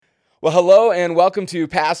Well, hello and welcome to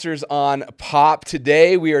Pastors on Pop.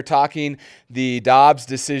 Today we are talking the Dobbs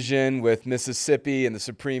decision with Mississippi and the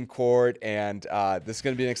Supreme Court, and this is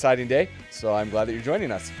going to be an exciting day, so I'm glad that you're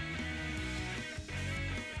joining us.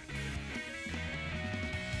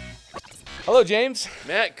 Hello, James.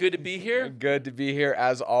 Matt, good to be here. Good to be here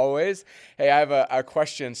as always. Hey, I have a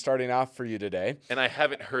question starting off for you today. And I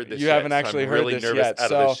haven't heard this yet. You haven't actually heard really this nervous yet.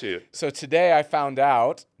 Out of the chute. So today I found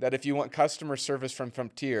out that if you want customer service from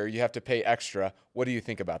Frontier, you have to pay extra. What do you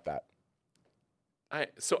think about that?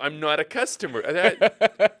 So I'm not a customer.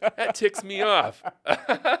 That ticks me off.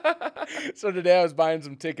 So today I was buying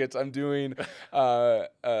some tickets. I'm doing a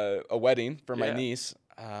wedding for my niece.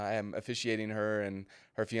 I am officiating her and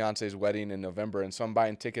her fiance's wedding in November, and so I'm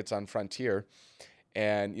buying tickets on Frontier,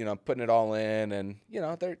 and I'm putting it all in, and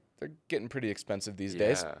they're getting pretty expensive these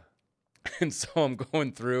days. And so I'm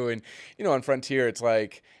going through, and on Frontier it's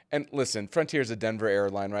like, and listen, Frontier's a Denver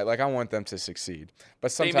airline, right? Like I want them to succeed,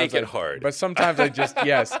 but sometimes they make it hard. But sometimes I just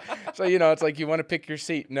yes. So it's like, you want to pick your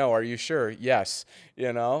seat? No. Are you sure? Yes.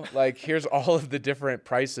 Like here's all of the different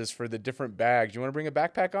prices for the different bags. You want to bring a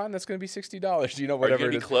backpack on? That's going to be $60. Whatever.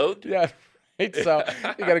 Are you clothed? Yeah. Right? So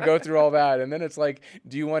you got to go through all that, and then it's like,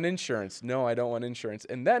 do you want insurance? No, I don't want insurance.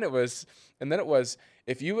 And then it was,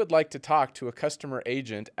 if you would like to talk to a customer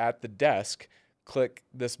agent at the desk, click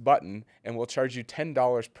this button, and we'll charge you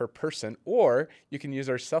 $10 per person, or you can use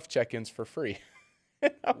our self check-ins for free.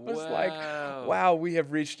 And I was like, wow, we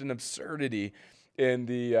have reached an absurdity in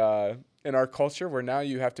in our culture where now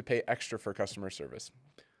you have to pay extra for customer service.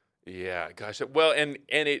 Yeah, gosh. Well, and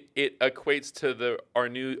it equates to our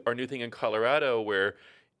new thing in Colorado, where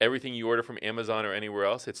everything you order from Amazon or anywhere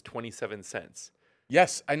else, it's 27 cents.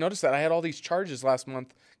 Yes, I noticed that. I had all these charges last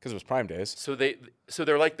month because it was Prime Days. So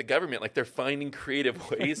they're like the government, like they're finding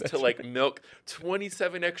creative ways to like milk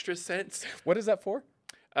 27 extra cents. What is that for?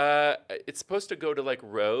 It's supposed to go to like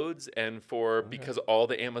roads and because all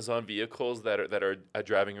the Amazon vehicles that are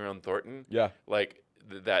driving around Thornton, like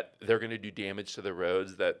that they're going to do damage to the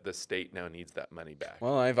roads, that the state now needs that money back.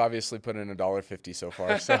 Well, I've obviously put in $1.50 so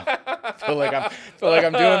far, so I feel like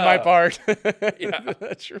I'm doing my part. Yeah,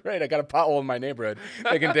 that's right. I got a pothole in my neighborhood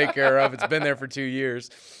they can take care of. It's been there for 2 years,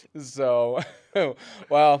 so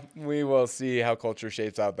well, we will see how culture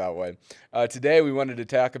shapes out that way. Today, we wanted to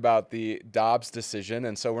talk about the Dobbs decision,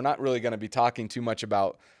 and so we're not really going to be talking too much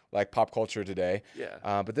about like pop culture today.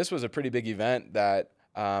 Yeah. But this was a pretty big event that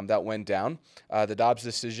went down. The Dobbs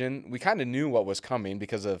decision, we kind of knew what was coming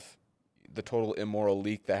because of the total immoral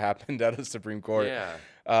leak that happened at the Supreme Court.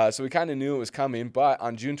 Yeah. So we kind of knew it was coming, but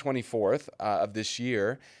on June 24th of this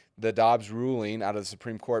year, the Dobbs ruling out of the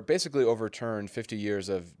Supreme Court basically overturned 50 years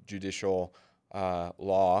of judicial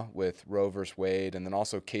law with Roe versus Wade, and then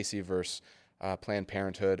also Casey versus Planned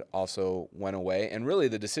Parenthood also went away. And really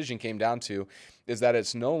the decision came down to is that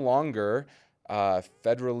it's no longer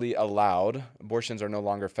federally allowed. Abortions are no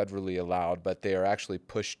longer federally allowed, but they are actually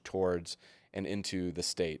pushed towards and into the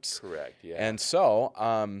states. Correct, yeah. And so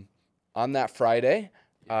on that Friday,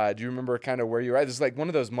 do you remember kind of where you were at? This is like one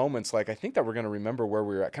of those moments, like I think that we're going to remember where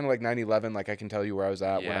we were at, kind of like 9/11, like I can tell you where I was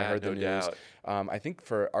at when I heard the news. I think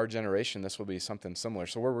for our generation, this will be something similar.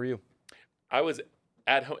 So where were you? I was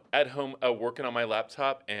at home working on my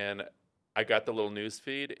laptop, and I got the little news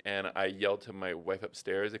feed, and I yelled to my wife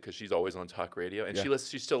upstairs because she's always on talk radio, and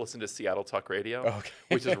she still listens to Seattle talk radio,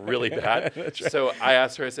 which is really bad. Right. So I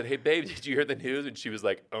asked her, I said, "Hey, babe, did you hear the news?" And she was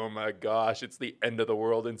like, "Oh my gosh, it's the end of the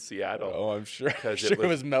world in Seattle." Oh, I'm sure. It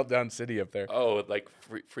was meltdown city up there. Oh, like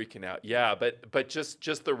freaking out. Yeah, but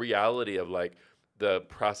just the reality of like the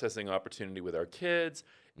processing opportunity with our kids,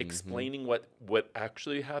 explaining what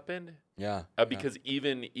actually happened. Yeah. Because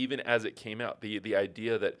even as it came out, the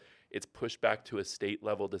idea that it's pushed back to a state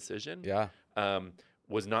level decision.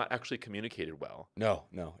 Was not actually communicated well. No,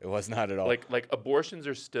 it was not at all. Like abortions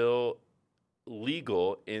are still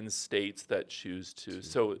legal in states that choose to.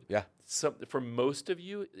 So for most of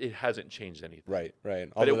you, it hasn't changed anything. Right.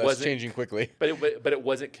 Although that's changing quickly. But it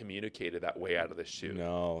wasn't communicated that way out of the chute.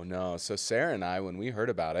 No. So Sarah and I, when we heard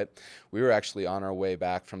about it, we were actually on our way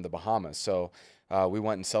back from the Bahamas. So we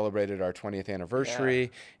went and celebrated our 20th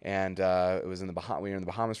anniversary, and it was we were in the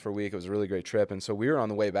Bahamas for a week. It was a really great trip, and so we were on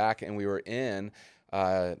the way back, and we were in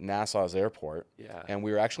Nassau's airport, and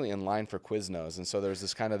we were actually in line for Quiznos, and so there was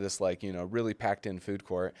this really packed in food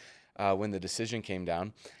court when the decision came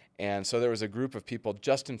down. And so there was a group of people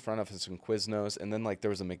just in front of us in Quiznos, and then like there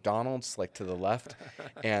was a McDonald's like to the left,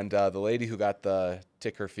 and the lady who got the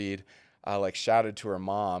ticker feed like shouted to her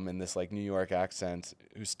mom in this like New York accent,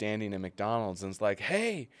 who's standing in McDonald's, and is like,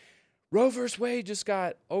 "Hey, Roe versus Wade just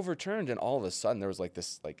got overturned, and all of a sudden there was like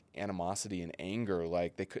this like animosity and anger,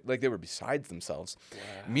 like they were beside themselves. Wow.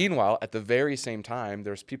 Meanwhile, at the very same time,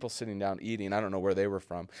 there's people sitting down eating. I don't know where they were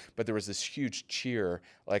from, but there was this huge cheer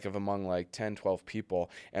like of among like 10, 12 people,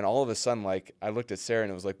 and all of a sudden, like I looked at Sarah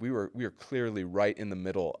and it was like we were clearly right in the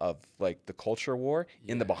middle of like the culture war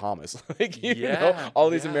in the Bahamas. Like you know, all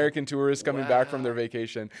these American tourists coming back from their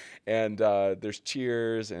vacation, and there's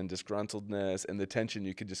cheers and disgruntledness and the tension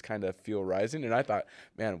you could just kind of feel rising. And I thought,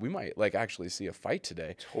 man, we might like actually see a fight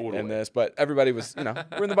today in this. But everybody was, you know,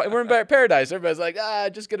 we're in paradise. Everybody's like,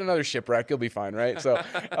 just get another shipwreck, you'll be fine, right? So,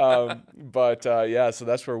 so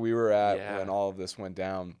that's where we were at when all of this went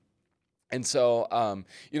down. And so,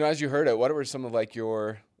 you know, as you heard it, what were some of like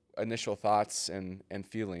your initial thoughts and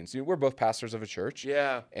feelings? We're both pastors of a church.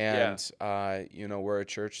 And you know, we're a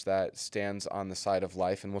church that stands on the side of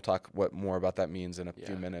life, and we'll talk more about that means in a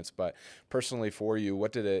few minutes. But personally for you,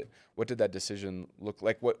 what did that decision look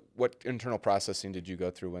like? What internal processing did you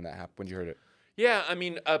go through when that happened, when you heard it? Yeah, I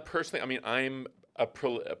mean, personally, I mean, I'm a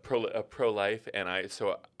pro-life, and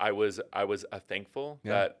I was thankful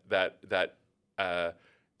that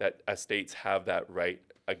states have that right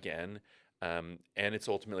again. And it's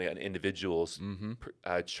ultimately an individual's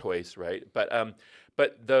choice, right?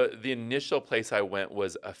 But the initial place I went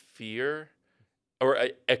was a fear or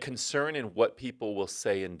a concern in what people will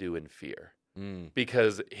say and do in fear.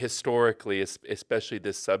 Because historically, especially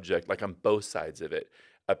this subject, like on both sides of it,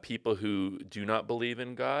 people who do not believe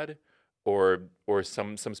in God or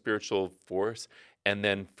some spiritual force, and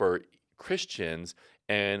then for Christians,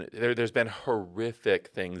 and there's been horrific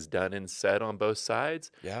things done and said on both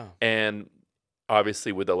sides. Yeah. And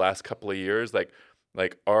obviously with the last couple of years, like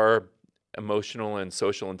our emotional and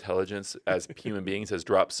social intelligence as human beings has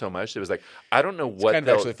dropped so much. It was like, I don't know what kind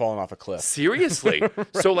of actually fallen off a cliff. Seriously. Right.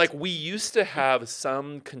 So like we used to have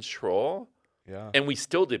some control, and we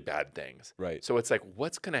still did bad things. Right. So it's like,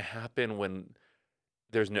 what's going to happen when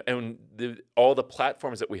there's no, and all the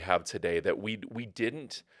platforms that we have today that we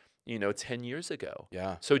didn't, 10 years ago.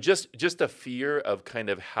 Yeah. So just a fear of kind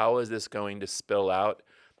of how is this going to spill out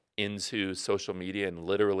into social media and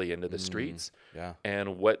literally into the streets. Yeah.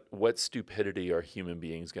 And what stupidity are human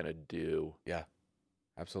beings going to do? Yeah,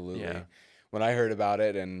 absolutely. Yeah. When I heard about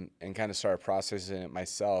it and kind of started processing it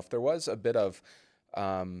myself, there was a bit of,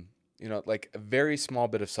 like a very small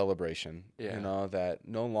bit of celebration, that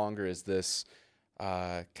no longer is this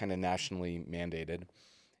kind of nationally mandated.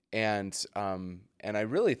 And I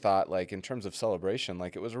really thought, like, in terms of celebration,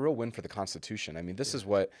 like, it was a real win for the Constitution. I mean, this is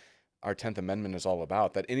what our 10th Amendment is all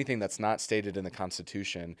about, that anything that's not stated in the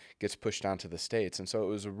Constitution gets pushed down to the states. And so it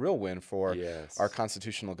was a real win for our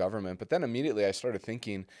constitutional government. But then immediately I started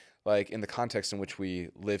thinking, like, in the context in which we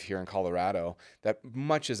live here in Colorado, that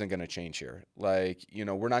much isn't going to change here. Like,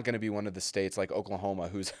 we're not going to be one of the states like Oklahoma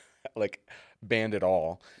who's like banned it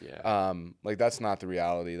all. Yeah. Like, that's not the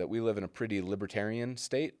reality, that we live in a pretty libertarian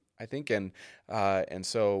state, I think. And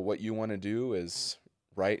so what you want to do is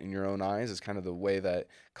right in your own eyes is kind of the way that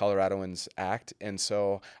Coloradoans act. And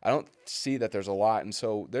so I don't see that there's a lot. And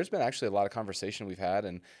so there's been actually a lot of conversation we've had,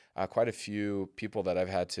 and quite a few people that I've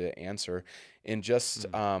had to answer in just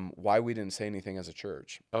why we didn't say anything as a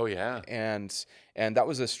church. Oh, yeah. And that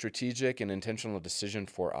was a strategic and intentional decision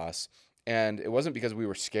for us. And it wasn't because we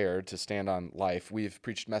were scared to stand on life. We've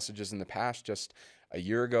preached messages in the past. Just a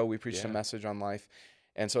year ago, we preached a message on life.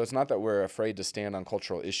 And so it's not that we're afraid to stand on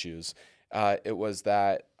cultural issues. It was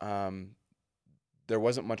that there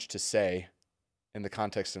wasn't much to say in the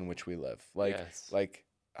context in which we live.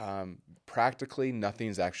 Practically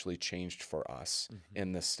nothing's actually changed for us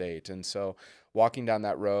in this state. And so walking down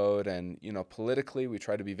that road, and, politically, we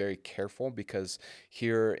try to be very careful, because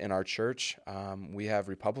here in our church, we have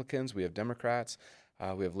Republicans, we have Democrats,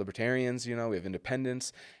 we have libertarians, we have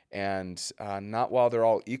independents. And not while they're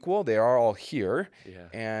all equal, they are all here. Yeah.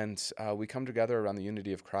 And we come together around the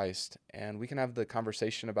unity of Christ, and we can have the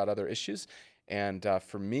conversation about other issues. And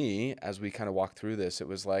for me, as we kind of walk through this, it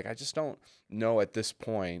was like, I just don't know at this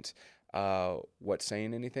point what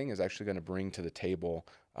saying anything is actually going to bring to the table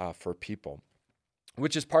for people,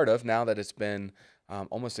 which is part of, now that it's been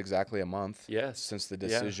almost exactly a month since the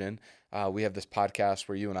decision. We have this podcast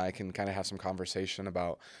where you and I can kind of have some conversation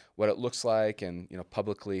about what it looks like, and,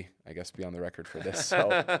 publicly, I guess, be on the record for this.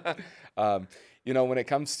 So, when it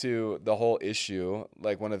comes to the whole issue,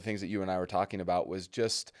 like, one of the things that you and I were talking about was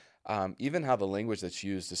just even how the language that's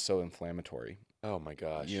used is so inflammatory. Oh my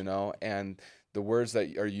gosh. And the words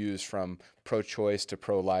that are used, from pro-choice to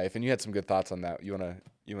pro-life, and you had some good thoughts on that. You want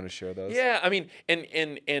to share those? Yeah, I mean,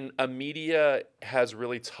 and media has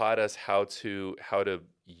really taught us how to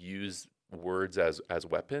use words as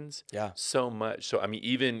weapons. Yeah. So much. So I mean,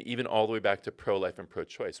 even all the way back to pro-life and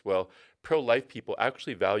pro-choice. Well, pro-life people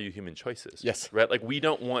actually value human choices. Yes. Right. Like we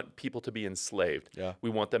don't want people to be enslaved. Yeah. We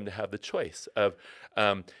want them to have the choice of.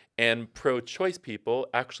 And pro-choice people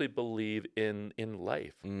actually believe in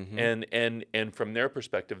life, and from their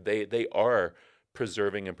perspective, they are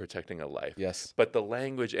preserving and protecting a life. Yes. But the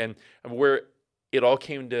language and where it all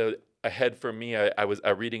came to a head for me, I was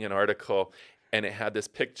reading an article, and it had this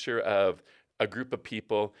picture of a group of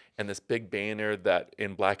people and this big banner that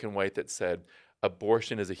in black and white that said,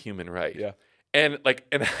 "Abortion is a human right." Yeah. And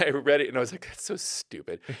I read it and I was like, that's so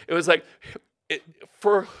stupid. It was like,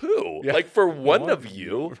 for who? Yeah. Like for one of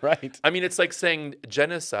you, right? I mean, it's like saying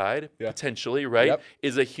genocide potentially, right, Yep.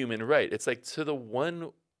 is a human right. It's like to the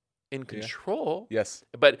one in control. Yes.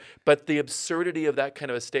 But the absurdity of that kind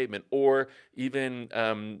of a statement, or even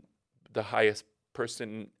the highest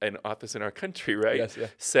person in office in our country, right, Yes, yeah.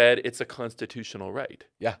 said it's a constitutional right.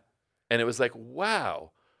 Yeah. And it was like,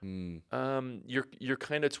 wow. You're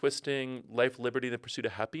kind of twisting life, liberty, the pursuit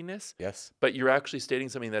of happiness. Yes. But you're actually stating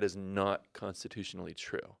something that is not constitutionally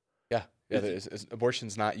true. Yeah. Yeah.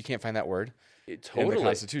 Abortion's not. You can't find that word totally in the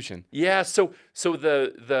Constitution. Yeah. So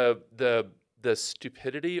the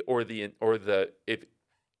stupidity or the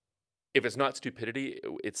if it's not stupidity,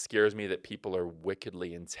 it scares me that people are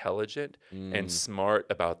wickedly intelligent and smart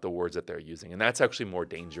about the words that they're using, and that's actually more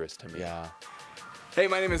dangerous to me. Yeah. Hey,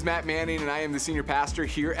 my name is Matt Manning, and I am the senior pastor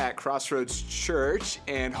here at Crossroads Church,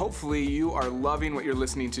 and hopefully you are loving what you're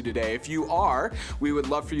listening to today. If you are, we would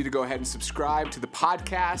love for you to go ahead and subscribe to the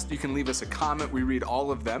podcast. You can leave us a comment. We read all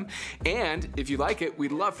of them. And if you like it,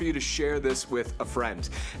 we'd love for you to share this with a friend.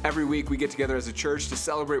 Every week we get together as a church to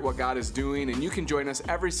celebrate what God is doing, and you can join us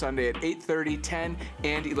every Sunday at 8:30, 10,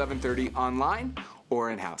 and 11:30 online or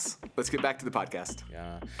in-house. Let's get back to the podcast.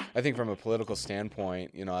 Yeah. I think from a political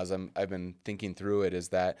standpoint, as I've been thinking through it, is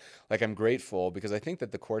that I'm grateful because I think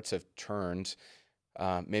that the courts have turned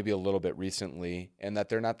maybe a little bit recently, and that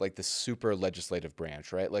they're not like the super legislative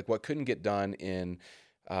branch, right? Like what couldn't get done in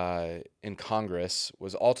Congress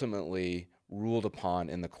was ultimately ruled upon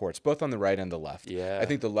in the courts, both on the right and the left. Yeah. I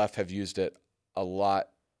think the left have used it a lot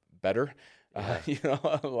better.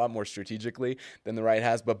 A lot more strategically than the right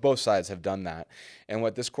has, but both sides have done that. And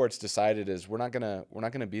what this court's decided is we're not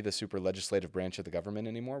gonna be the super legislative branch of the government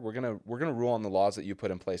anymore. We're gonna rule on the laws that you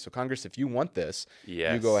put in place. So Congress, if you want this,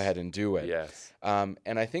 you go ahead and do it. Yes. And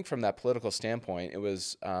I think from that political standpoint, it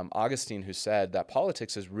was Augustine who said that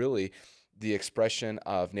politics is really the expression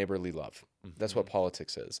of neighborly love. That's what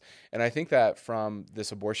politics is. And I think that from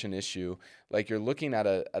this abortion issue, you're looking at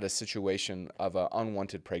a situation of an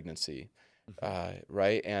unwanted pregnancy.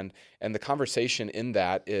 Right? And the conversation in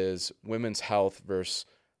that is women's health versus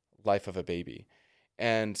life of a baby.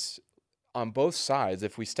 And on both sides,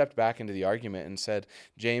 if we stepped back into the argument and said,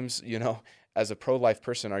 James, as a pro-life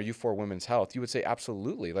person, are you for women's health? You would say,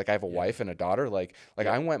 absolutely. I have a wife and a daughter.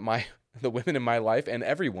 I want the women in my life and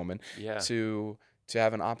every woman to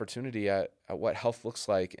have an opportunity at what health looks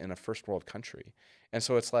like in a first world country. And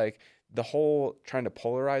so it's the whole trying to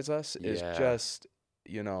polarize us is just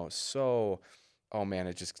so, oh man,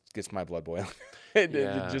 it just gets my blood boiling.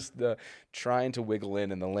 Just the trying to wiggle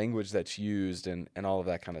in and the language that's used and all of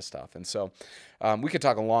that kind of stuff. And so we could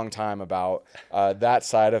talk a long time about that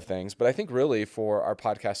side of things, but I think really for our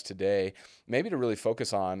podcast today, maybe to really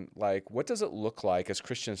focus on what does it look like as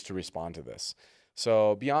Christians to respond to this?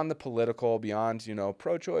 So beyond the political, beyond,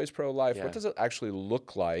 pro-choice, pro-life, what does it actually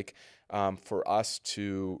look like for us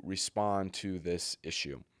to respond to this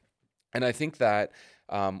issue? And I think that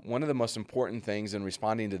one of the most important things in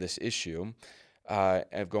responding to this issue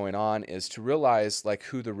of going on is to realize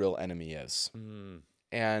who the real enemy is.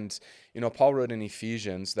 And, Paul wrote in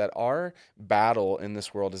Ephesians that our battle in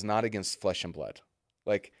this world is not against flesh and blood.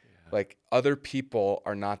 Other people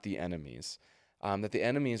are not the enemies. That the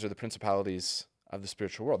enemies are the principalities of the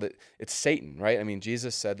spiritual world. It's Satan, right? I mean,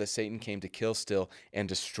 Jesus said that Satan came to kill, steal, and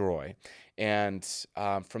destroy. And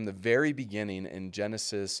from the very beginning in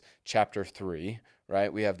Genesis chapter 3,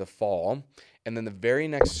 right, we have the fall. And then the very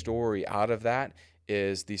next story out of that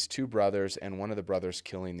is these two brothers and one of the brothers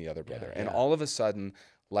killing the other brother. And all of a sudden,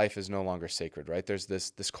 life is no longer sacred, right? There's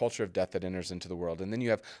this culture of death that enters into the world. And then you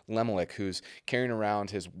have Lamech, who's carrying around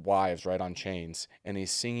his wives, right, on chains. And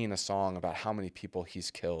he's singing a song about how many people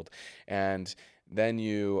he's killed. And then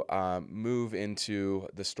you move into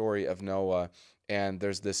the story of Noah, and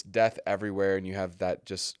there's this death everywhere, and you have that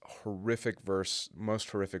just horrific verse, most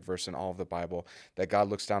horrific verse in all of the Bible, that God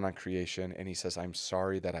looks down on creation, and he says, I'm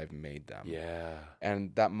sorry that I've made them. Yeah.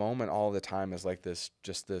 And that moment all the time is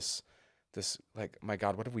this, my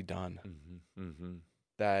God, what have we done?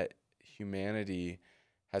 That humanity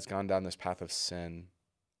has gone down this path of sin,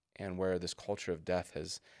 and where this culture of death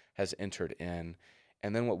has entered in.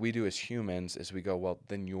 And then what we do as humans is we go, well,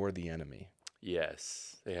 then you're the enemy.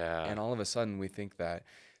 Yes. Yeah. And all of a sudden we think that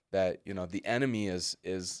the enemy is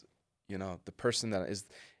the person that is,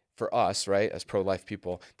 for us, right, as pro-life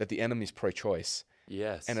people, that the enemy is pro-choice.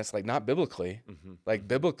 Yes. And it's like, not biblically. Like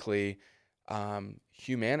biblically,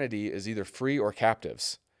 humanity is either free or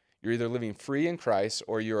captives. You're either living free in Christ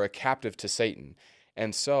or you're a captive to Satan.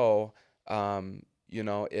 And so,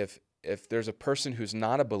 if there's a person who's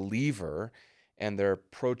not a believer and they're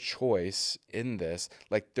pro-choice in this,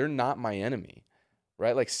 like, they're not my enemy,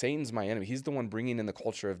 right? Like, Satan's my enemy. He's the one bringing in the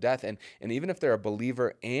culture of death. And even if they're a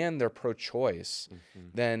believer and they're pro-choice,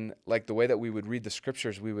 then, like, the way that we would read the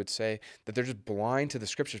scriptures, we would say that they're just blind to the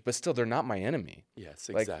scriptures, but still they're not my enemy. Yes,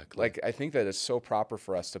 exactly. Like I think that it's so proper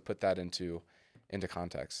for us to put that into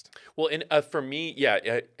context. Well, and for me,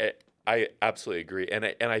 yeah, I absolutely agree,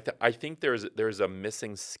 and I think there's a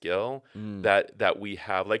missing skill that we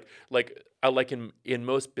have, like in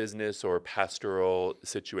most business or pastoral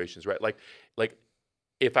situations, right? Like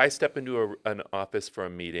if I step into an office for a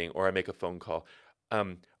meeting or I make a phone call,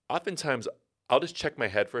 oftentimes I'll just check my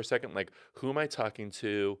head for a second, like, who am I talking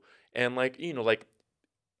to, and like,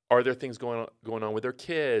 are there things going on with their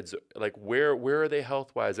kids? Like, where are they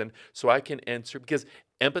health-wise? And so I can answer, because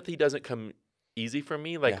empathy doesn't come easy for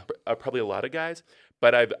me, like probably a lot of guys,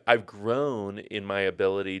 but I've grown in my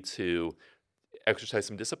ability to exercise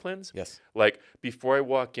some disciplines. Yes. Like, before I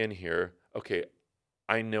walk in here, okay,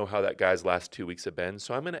 I know how that guy's last 2 weeks have been,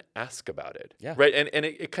 so I'm going to ask about it. Yeah. Right. And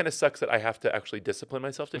it kind of sucks that I have to actually discipline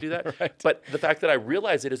myself to do that. Right. But the fact that I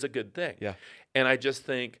realize it is a good thing. Yeah. And I just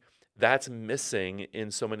think that's missing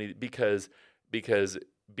in so many, because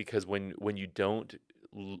when you don't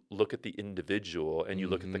look at the individual and you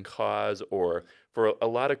look at the cause, or for a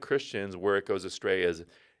lot of Christians where it goes astray is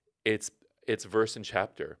it's verse and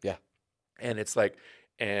chapter. Yeah. And it's like,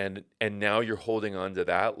 and now you're holding on to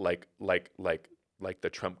that like the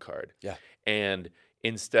trump card. Yeah. And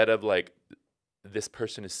instead of, like, this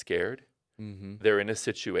person is scared, they're in a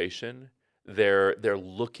situation, they're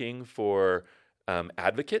looking for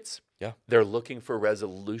advocates. Yeah. They're looking for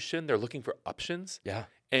resolution. They're looking for options. Yeah.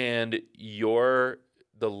 And you're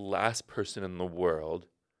the last person in the world.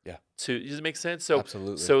 Yeah. Does it make sense? So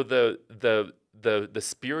absolutely. So the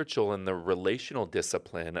spiritual and the relational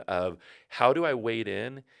discipline of, how do I wade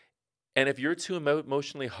in? And if you're too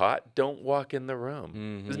emotionally hot, don't walk in the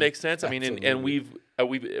room. Does it make sense? Absolutely. I mean, and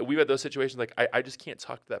we've had those situations, like, I just can't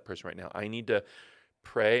talk to that person right now. I need to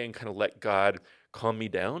pray and kind of let God calm me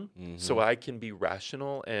down so I can be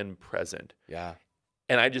rational and present. Yeah.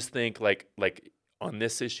 And I just think like on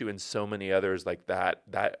this issue and so many others, like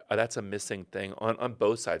that's a missing thing on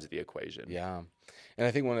both sides of the equation. Yeah. And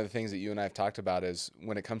I think one of the things that you and I have talked about is,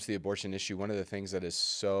 when it comes to the abortion issue, one of the things that is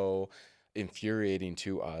so infuriating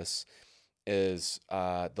to us is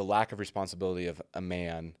the lack of responsibility of a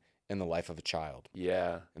man in the life of a child.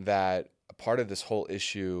 Yeah. That a part of this whole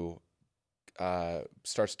issue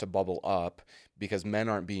starts to bubble up because men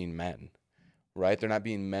aren't being men, right? They're not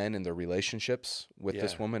being men in their relationships with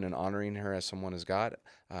this woman and honoring her as someone as God,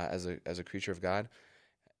 as a creature of God,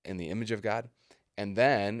 in the image of God. And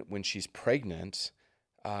then when she's pregnant,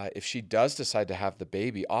 if she does decide to have the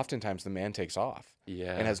baby, oftentimes the man takes off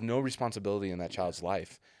and has no responsibility in that child's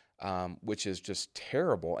life, which is just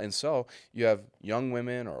terrible. And so you have young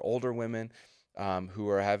women or older women who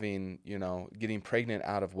are having, getting pregnant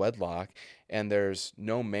out of wedlock, and there's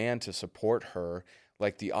no man to support her.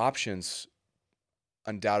 Like, the options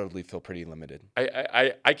undoubtedly feel pretty limited.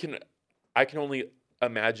 I can only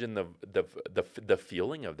imagine the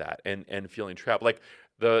feeling of that and feeling trapped. Like,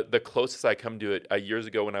 the closest I come to it, years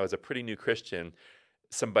ago when I was a pretty new Christian,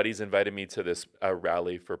 somebody's invited me to this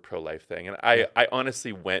rally for pro-life thing, and I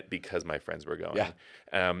honestly went because my friends were going. Yeah.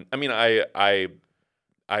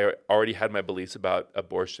 I already had my beliefs about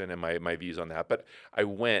abortion and my views on that, but I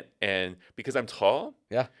went, and because I'm tall,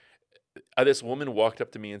 this woman walked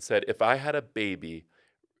up to me and said, "If I had a baby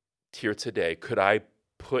here today, could I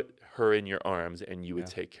put her in your arms and you would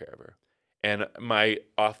take care of her?" And my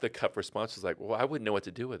off-the-cuff response was like, "Well, I wouldn't know what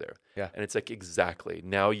to do with her." Yeah. And it's like, exactly.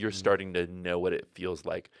 Now you're starting to know what it feels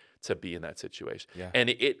like to be in that situation. Yeah. And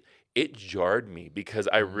it jarred me, because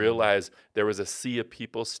I realized there was a sea of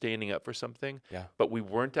people standing up for something, but we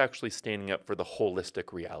weren't actually standing up for the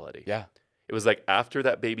holistic reality. Yeah. It was like, after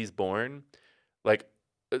that baby's born,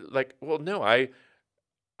 well, no, I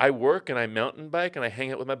work and I mountain bike and I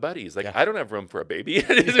hang out with my buddies. Like, I don't have room for a baby. It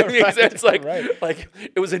doesn't make sense. Like, like,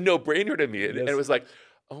 it was a no-brainer to me. And it was like,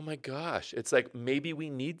 Oh my gosh. It's like maybe we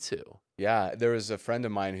need to. Yeah, there was a friend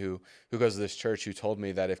of mine who goes to this church who told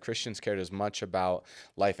me that if Christians cared as much about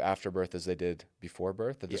life after birth as they did before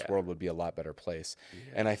birth, that this Yeah. world would be a lot better place.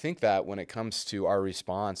 Yeah. And I think that when it comes to our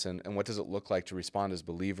response and what does it look like to respond as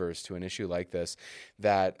believers to an issue like this,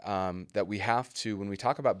 that that we have to, when we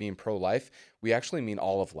talk about being pro-life, we actually mean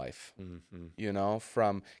all of life. Mm-hmm. You know,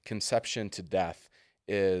 from conception to death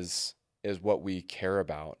is what we care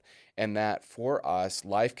about. And that for us,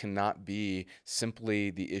 life cannot be simply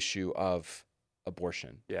the issue of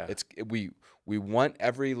abortion. Yeah. We want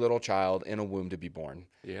every little child in a womb to be born.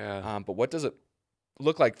 Yeah. But what does it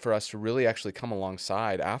look like for us to really actually come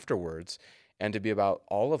alongside afterwards and to be about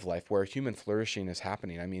all of life where human flourishing is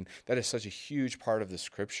happening? I mean, that is such a huge part of the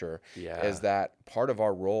scripture, Yeah. is that part of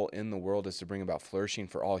our role in the world is to bring about flourishing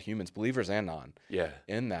for all humans, believers and non, Yeah.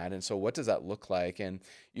 in that. And so what does that look like? And,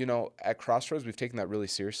 you know, at Crossroads, we've taken that really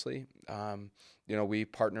seriously. You know, we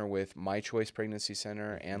partner with My Choice Pregnancy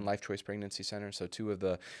Center and Life Choice Pregnancy Center. So two of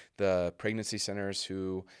the pregnancy centers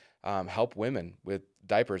who help women with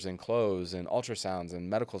diapers and clothes and ultrasounds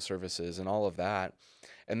and medical services and all of that.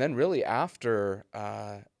 And then really after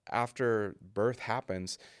birth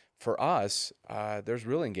happens, for us, there's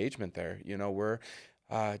real engagement there. You know, we're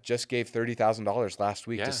just gave $30,000 last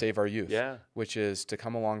week Yeah. to save our youth, Yeah. which is to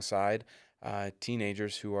come alongside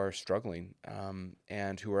teenagers who are struggling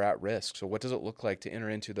and who are at risk. So what does it look like to enter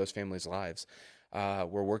into those families' lives?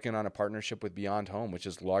 We're working on a partnership with Beyond Home, which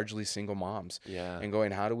is largely single moms, Yeah. and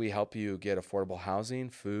going, how do we help you get affordable housing,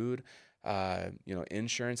 food, you know,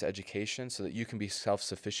 insurance, education, so that you can be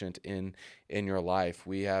self-sufficient in your life.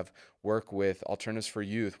 We have work with Alternatives for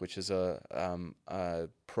Youth, which is a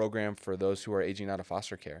program for those who are aging out of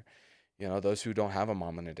foster care, you know, those who don't have a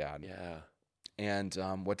mom and a dad. Yeah. And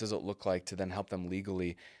what does it look like to then help them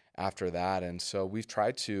legally after that? And so we've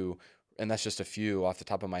tried to, and that's just a few off the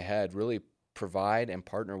top of my head, really provide and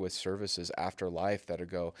partner with services after life that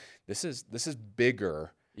this is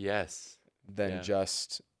bigger Yes. than Yeah.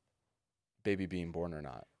 just baby being born or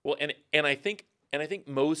not. Well, and I think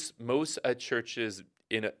most churches,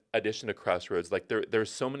 in addition to Crossroads, like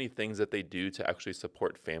there's so many things that they do to actually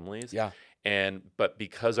support families. Yeah. But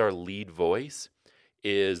because our lead voice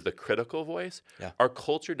is the critical voice, Yeah. our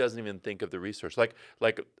culture doesn't even think of the resource. Like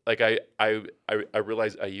I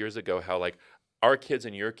realized years ago how like our kids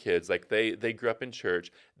and your kids, like they grew up in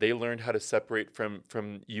church. They learned how to separate from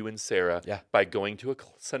you and Sarah Yeah. by going to a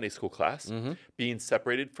Sunday school class, Mm-hmm. being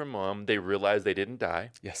separated from mom. They realized they didn't die.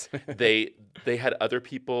 Yes. They had other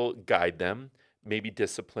people guide them, maybe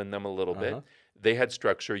discipline them a little bit. Uh-huh. They had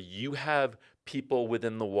structure. You have people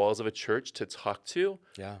within the walls of a church to talk to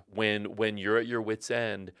Yeah. when you're at your wit's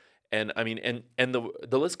end. And I mean, and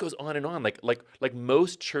the list goes on and on. Like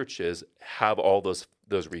most churches have all those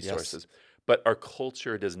resources, but our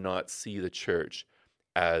culture does not see the church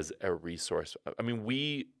as a resource. I mean,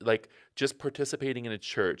 we like just participating in a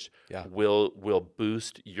church will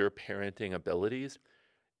boost your parenting abilities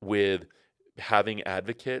with having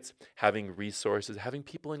advocates, having resources, having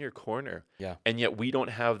people in your corner. Yeah. And yet we don't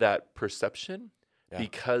have that perception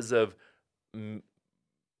because of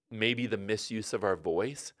maybe the misuse of our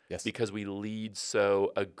voice, because we lead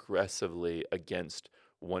so aggressively against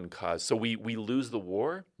one cause. So we lose the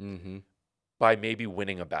war by maybe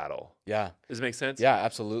winning a battle. Yeah. Does it make sense? Yeah,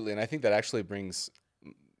 absolutely. And I think that actually brings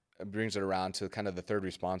it around to kind of the third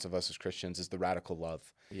response of us as Christians is the radical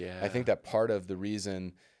love. Yeah. I think that part of the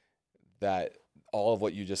reason that all of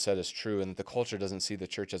what you just said is true and that the culture doesn't see the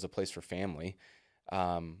church as a place for family,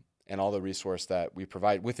 and all the resource that we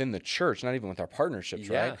provide within the church, not even with our partnerships,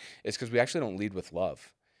 right? It's because we actually don't lead with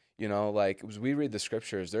love. You know, like as we read the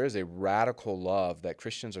scriptures, there is a radical love that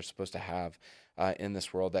Christians are supposed to have in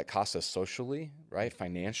this world that costs us socially, right?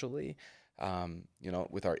 Financially, you know,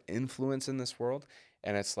 with our influence in this world.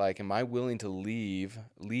 And it's like, am I willing to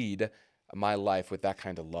lead my life with that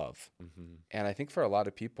kind of love? Mm-hmm. And I think for a lot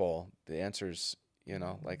of people, the answer is, you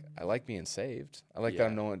know, like, I like being saved. I like that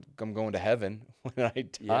I'm going to heaven when I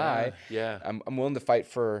die. Yeah. I'm willing to fight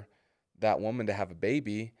for that woman to have a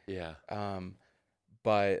baby. Yeah.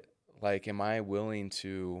 But like, am I willing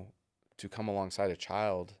to come alongside a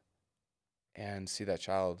child and see that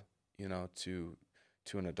child, you know, to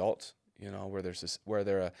an adult, you know, where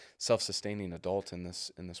they're a self-sustaining adult in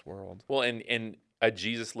this world. Well, and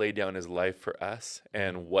Jesus laid down his life for us,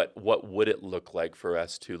 and what would it look like for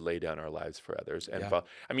us to lay down our lives for others? And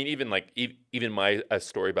I mean, even like even my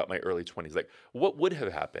story about my early 20s, like what would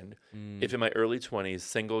have happened if in my early 20s,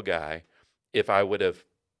 single guy, if I would have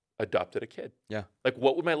adopted a kid? Yeah. Like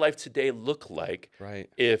what would my life today look like? Right.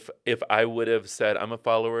 If I would have said I'm a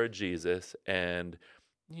follower of Jesus and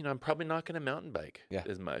I'm probably not going to mountain bike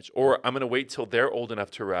as much, or I'm going to wait till they're old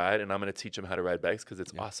enough to ride, and I'm going to teach them how to ride bikes because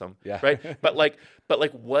it's awesome, right? But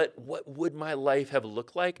what would my life have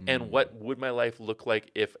looked like, and what would my life look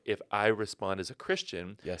like if I respond as a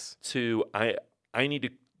Christian? Yes. To I need to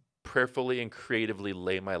prayerfully and creatively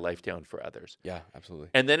lay my life down for others. Yeah, absolutely.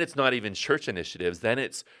 And then it's not even church initiatives. Then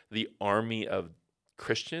it's the army of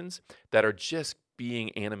Christians that are just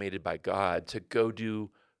being animated by God to go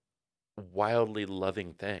do wildly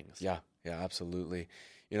loving things. Yeah, absolutely.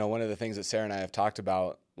 One of the things that Sarah and I have talked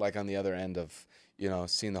about, like on the other end of,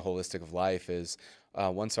 seeing the holistic of life, is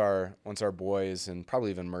once our boys and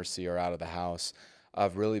probably even Mercy are out of the house,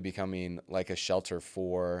 of really becoming like a shelter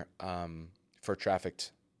for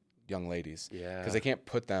trafficked young ladies. Yeah. Because they can't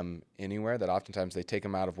put them anywhere. That oftentimes they take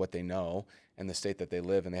them out of what they know and the state that they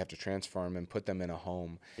live, and they have to transform and put them in a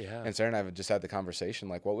home. Yeah. And Sarah and I have just had the conversation,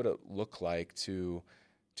 like, what would it look like to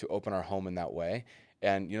open our home in that way?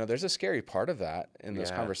 And, there's a scary part of that in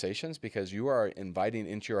those conversations, because you are inviting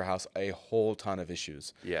into your house a whole ton of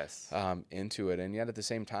issues. Yes. Into it. And yet at the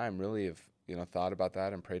same time, really have, thought about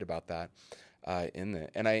that and prayed about that in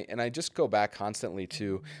it. And I just go back constantly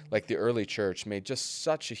to, like, the early church made just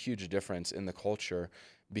such a huge difference in the culture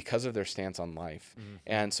because of their stance on life. Mm-hmm.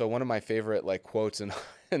 And so one of my favorite, like, quotes in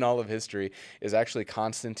all of history is actually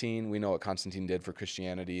Constantine. We know what Constantine did for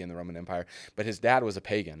Christianity in the Roman Empire, but his dad was a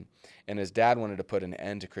pagan, and his dad wanted to put an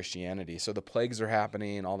end to Christianity. So the plagues are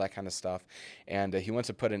happening and all that kind of stuff, and he wants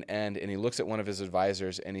to put an end, and he looks at one of his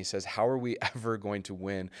advisors and he says, how are we ever going to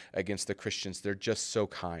win against the Christians? They're just so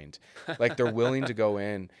kind. Like, they're willing to go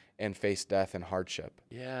in and face death and hardship.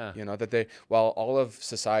 Yeah. That while all of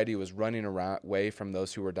society was running away from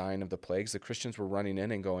those who were dying of the plagues, the Christians were running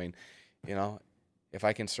in and going, if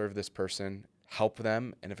I can serve this person, help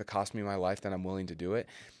them, and if it costs me my life, then I'm willing to do it.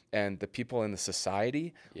 And the people in the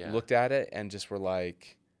society looked at it and just were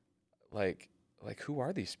like, who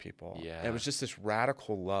are these people? Yeah. And it was just this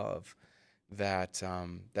radical love that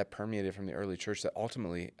permeated from the early church that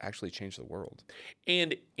ultimately actually changed the world.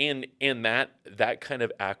 And that kind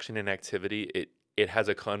of action and activity, it has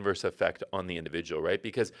a converse effect on the individual, right?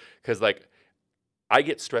 Because like, I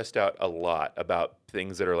get stressed out a lot about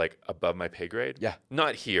things that are, like, above my pay grade. Yeah.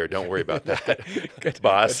 Not here. Don't worry about that, Good.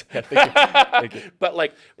 boss. Good. Thank you. But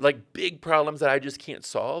like big problems that I just can't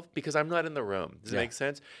solve because I'm not in the room. Does it make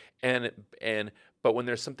sense? But when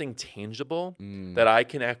there's something tangible that I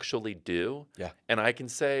can actually do, and I can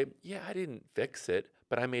say, I didn't fix it,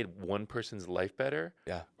 but I made one person's life better.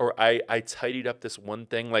 Yeah. Or I tidied up this one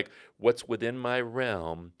thing, like, what's within my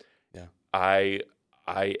realm. Yeah.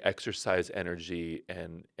 I exercise energy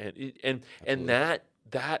and that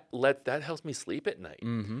helps me sleep at night.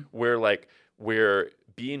 Mm-hmm. Where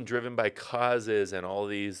being driven by causes and all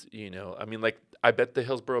these, I bet the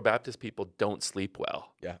Hillsboro Baptist people don't sleep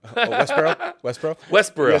well. Yeah. Oh, Westboro?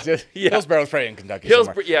 Westboro. Yes. Yeah. Hillsboro's probably in Kentucky.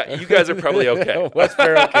 Yeah, you guys are probably okay.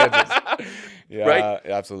 Westboro, Kansas. Yeah, right?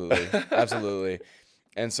 Absolutely.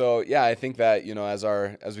 And so, I think that,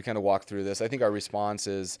 as we kind of walk through this, I think our response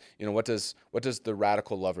is, what does the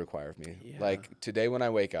radical love require of me? Yeah. Like, today when I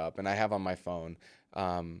wake up, and I have on my phone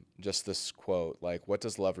just this quote, like, what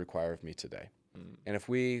does love require of me today? Mm. And if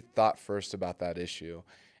we thought first about that issue,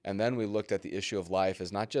 and then we looked at the issue of life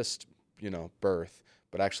as not just, birth,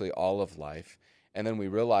 but actually all of life, and then we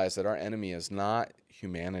realized that our enemy is not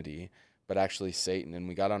humanity, but actually Satan, and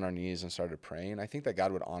we got on our knees and started praying, I think that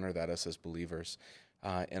God would honor that us as believers.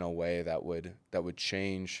 In a way that would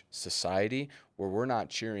change society, where we're not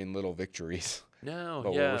cheering little victories, but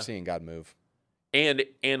where we're seeing God move. And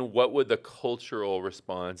what would the cultural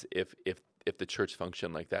response if the church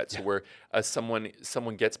functioned like that? So where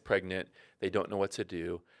someone gets pregnant, they don't know what to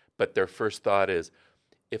do, but their first thought is,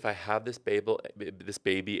 if I have this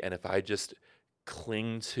baby, and if I just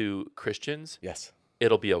cling to Christians,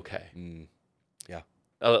 it'll be okay. Mm. Yeah.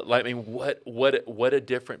 What a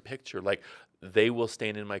different picture. Like, they will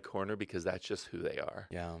stand in my corner because that's just who they are.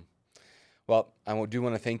 Yeah. Well, I do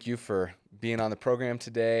want to thank you for being on the program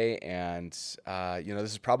today. And,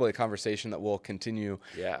 this is probably a conversation that we'll continue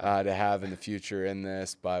to have in the future in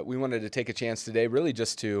this. But we wanted to take a chance today really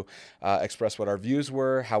just to express what our views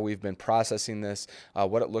were, how we've been processing this,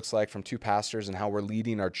 what it looks like from two pastors, and how we're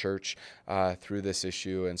leading our church through this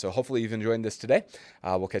issue. And so hopefully you've enjoyed this today.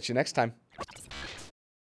 We'll catch you next time.